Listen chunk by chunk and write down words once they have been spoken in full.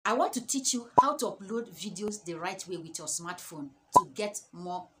I want to teach you how to upload videos the right way with your smartphone to get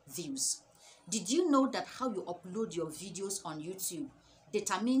more views. Did you know that how you upload your videos on YouTube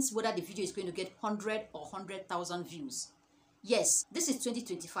determines whether the video is going to get 100 or 100,000 views? Yes, this is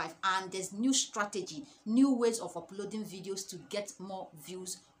 2025 and there's new strategy, new ways of uploading videos to get more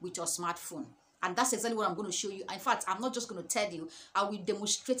views with your smartphone. And that's exactly what I'm going to show you. In fact, I'm not just going to tell you, I will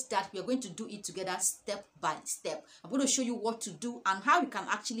demonstrate that. We are going to do it together step by step. I'm going to show you what to do and how you can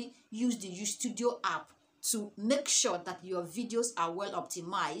actually use the UStudio app to make sure that your videos are well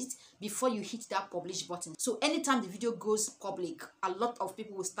optimized before you hit that publish button. So anytime the video goes public, a lot of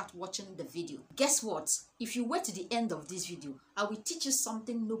people will start watching the video. Guess what? If you wait to the end of this video, I will teach you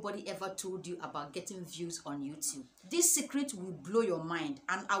something nobody ever told you about getting views on YouTube. This secret will blow your mind,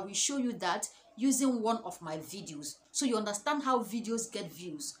 and I will show you that using one of my videos, so you understand how videos get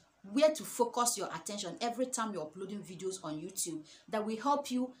views, where to focus your attention every time you're uploading videos on YouTube. That will help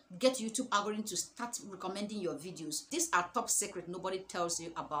you get YouTube algorithm to start recommending your videos. These are top secret nobody tells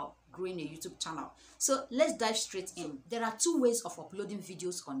you about growing a YouTube channel. So let's dive straight in. There are two ways of uploading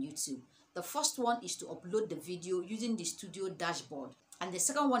videos on YouTube. The first one is to upload the video using the studio dashboard, and the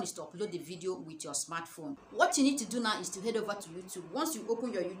second one is to upload the video with your smartphone. What you need to do now is to head over to YouTube. Once you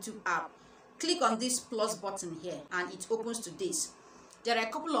open your YouTube app, click on this plus button here and it opens to this. There are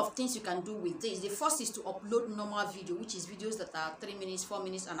a couple of things you can do with this. The first is to upload normal video, which is videos that are 3 minutes, 4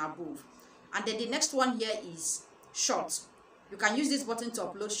 minutes and above. And then the next one here is short. You can use this button to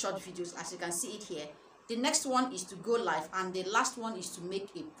upload short videos, as you can see it here. The next one is to go live, and the last one is to make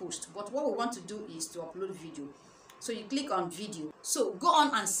a post. But what we want to do is to upload video. So you click on video. So go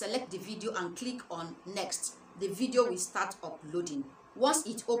on and select the video and click on next. The video will start uploading. Once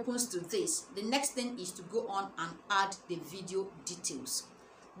it opens to this, the next thing is to go on and add the video details.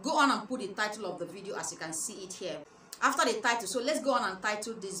 Go on and put the title of the video, as you can see it here. After the title, so let's go on and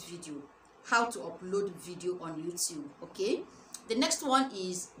title this video, how to upload video on YouTube. Okay, the next one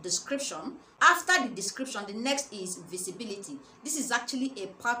is description. After the description, the next is visibility. This is actually a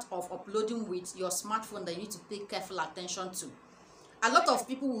part of uploading with your smartphone that you need to pay careful attention to. A lot of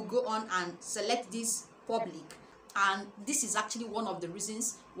people will go on and select this public, and this is actually one of the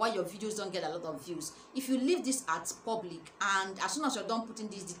reasons why your videos don't get a lot of views. If you leave this at public, and as soon as you're done putting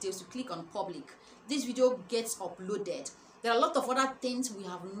these details, you click on public, this video gets uploaded. There are a lot of other things we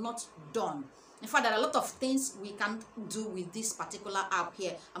have not done. In fact, there are a lot of things we can do with this particular app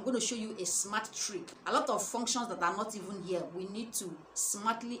here. I'm going to show you a smart trick. A lot of functions that are not even here, we need to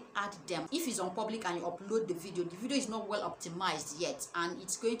smartly add them. If it's on public and you upload the video is not well optimized yet, and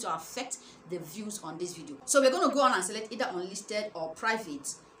it's going to affect the views on this video. So we're going to go on and select either unlisted or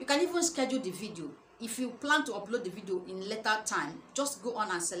private. You can even schedule the video. If you plan to upload the video in later time, just go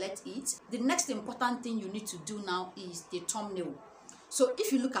on and select it. The next important thing you need to do now is the thumbnail. So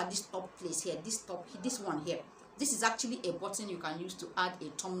if you look at this top place here, this one here, this is actually a button you can use to add a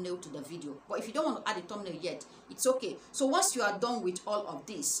thumbnail to the video. But if you don't want to add a thumbnail yet, it's okay. So once you are done with all of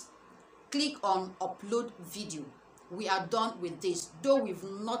this, click on upload video. We are done with this, though we've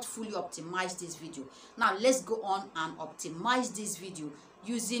not fully optimized this video. Now let's go on and optimize this video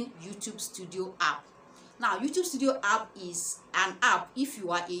using YouTube Studio app. Now, YouTube Studio app is an app. If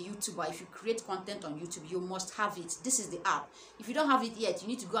you are a YouTuber, if you create content on YouTube, you must have it. This is the app. If you don't have it yet, you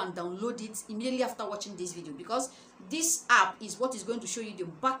need to go and download it immediately after watching this video, because this app is what is going to show you the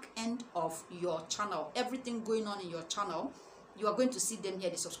back end of your channel. Everything going on in your channel, you are going to see them here,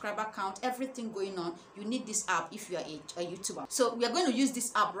 the subscriber count, everything going on. You need this app if you are a YouTuber. So we are going to use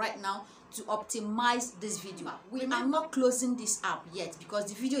this app right now to optimize this video. We are not closing this app yet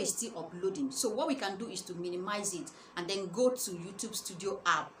because the video is still uploading. So what we can do is to minimize it and then go to YouTube Studio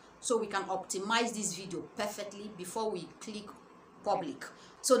app, so we can optimize this video perfectly before we click public.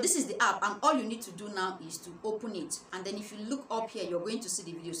 So this is the app, and all you need to do now is to open it, and then if you look up here, you're going to see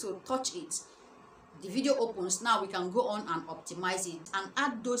the video. So touch it. The video opens. Now we can go on and optimize it and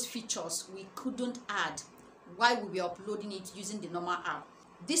add those features we couldn't add while we were uploading it using the normal app.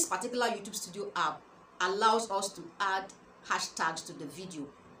 This particular YouTube Studio app allows us to add hashtags to the video.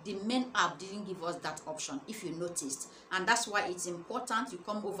 The main app didn't give us that option, if you noticed, and that's why it's important you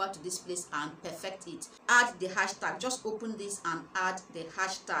come over to this place and perfect it. Add the hashtag. Just open this and add the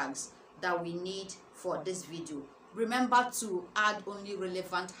hashtags that we need for this video. Remember to add only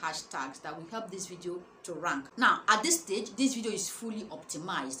relevant hashtags that will help this video to rank. Now, at this stage, this video is fully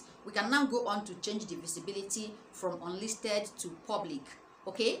optimized. We can now go on to change the visibility from unlisted to public.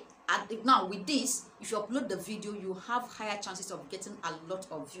 Okay, and now with this, if you upload the video, you have higher chances of getting a lot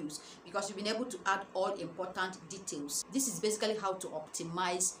of views because you've been able to add all important details. This is basically how to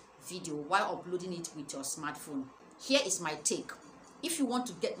optimize video while uploading it with your smartphone. Here is my take. If you want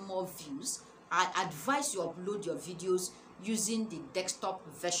to get more views, I advise you upload your videos using the desktop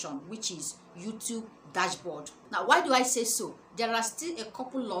version, which is YouTube dashboard. Now, why do I say so? There are still a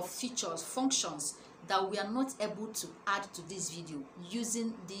couple of features, functions that we are not able to add to this video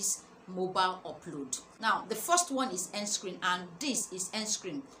using this mobile upload. Now, the first one is end screen, and this is end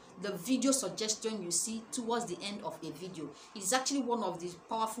screen, the video suggestion you see towards the end of a video. It is actually one of the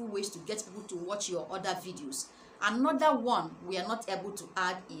powerful ways to get people to watch your other videos. Another one we are not able to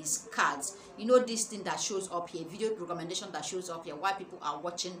add is cards. You know, this thing that shows up here, video recommendation that shows up here while people are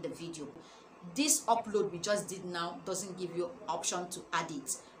watching the video. This upload we just did now doesn't give you option to add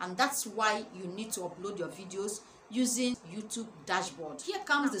it, and that's why you need to upload your videos using YouTube dashboard. Here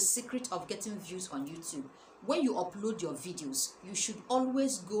comes the secret of getting views on YouTube. When you upload your videos, you should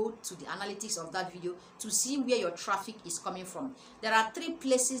always go to the analytics of that video to see where your traffic is coming from. There are 3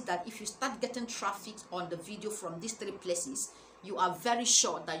 places that if you start getting traffic on the video from these 3 places, you are very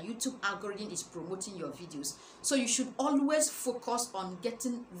sure that YouTube algorithm is promoting your videos. So you should always focus on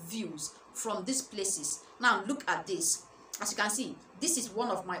getting views from these places. Now look at this. As you can see, this is one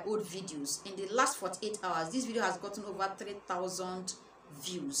of my old videos. In the last 48 hours, this video has gotten over 3,000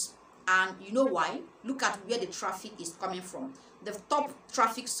 views. And you know why? Look at where the traffic is coming from. The top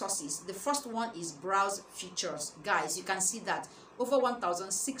traffic sources, the first one is browse features. Guys, you can see that over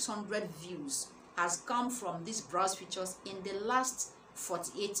 1,600 views has come from these browse features in the last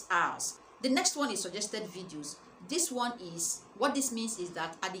 48 hours. The next one is suggested videos. This one is, what this means is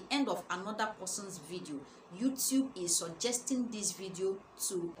that at the end of another person's video, YouTube is suggesting this video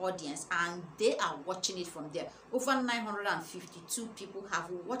to audience and they are watching it from there. Over 952 people have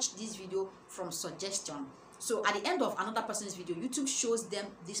watched this video from suggestion. So at the end of another person's video, YouTube shows them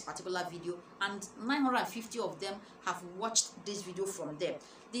this particular video and 950 of them have watched this video from there.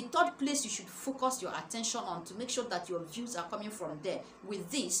 The third place you should focus your attention on to make sure that your views are coming from there, with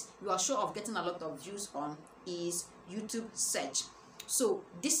this you are sure of getting a lot of views on, is YouTube search. So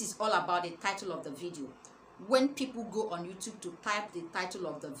this is all about the title of the video. When people go on YouTube to type the title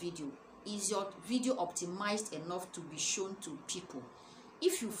of the video, is your video optimized enough to be shown to people?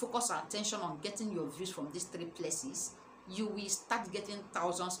 If you focus attention on getting your views from these 3 places, you will start getting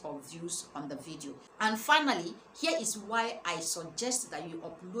thousands of views on the video. And finally, here is why I suggest that you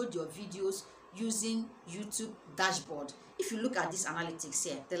upload your videos using YouTube dashboard. If you look at this analytics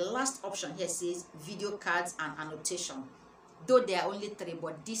here, the last option here says video cards and annotation. Though there are only 3,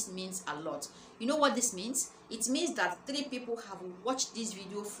 but this means a lot. You know what this means? It means that 3 people have watched this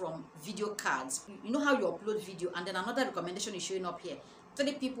video from video cards. You know how you upload video and then another recommendation is showing up here.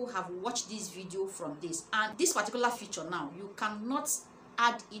 3 people have watched this video from this, and this particular feature now, you cannot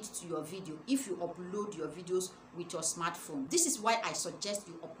add it to your video if you upload your videos with your smartphone. This is why I suggest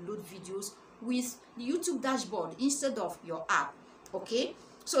you upload videos with the YouTube dashboard instead of your app. Okay,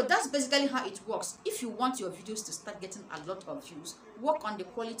 so that's basically how it works. If you want your videos to start getting a lot of views, work on the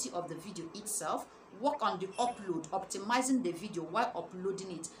quality of the video itself, work on the upload, optimizing the video while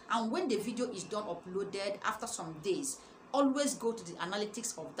uploading it, and when the video is done uploaded after some days, always go to the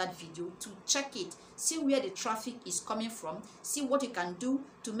analytics of that video to check it, see where the traffic is coming from, see what you can do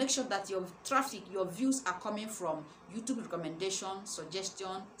to make sure that your traffic, your views are coming from YouTube recommendation, suggestion,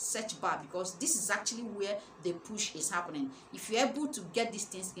 search bar, because this is actually where the push is happening. If you're able to get these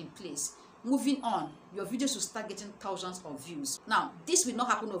things in place, moving on, your videos will start getting thousands of views. Now, this will not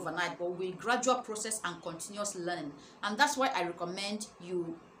happen overnight, but with gradual process and continuous learning, and that's why I recommend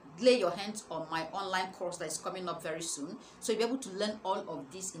you lay your hands on my online course that is coming up very soon, so you'll be able to learn all of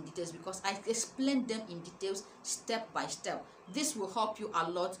these in details, because I explain them in details step by step. This will help you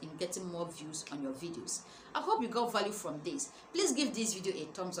a lot in getting more views on your videos. I hope you got value from this. Please give this video a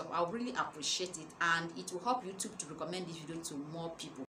thumbs up. I'll really appreciate it, and it will help YouTube to recommend this video to more people.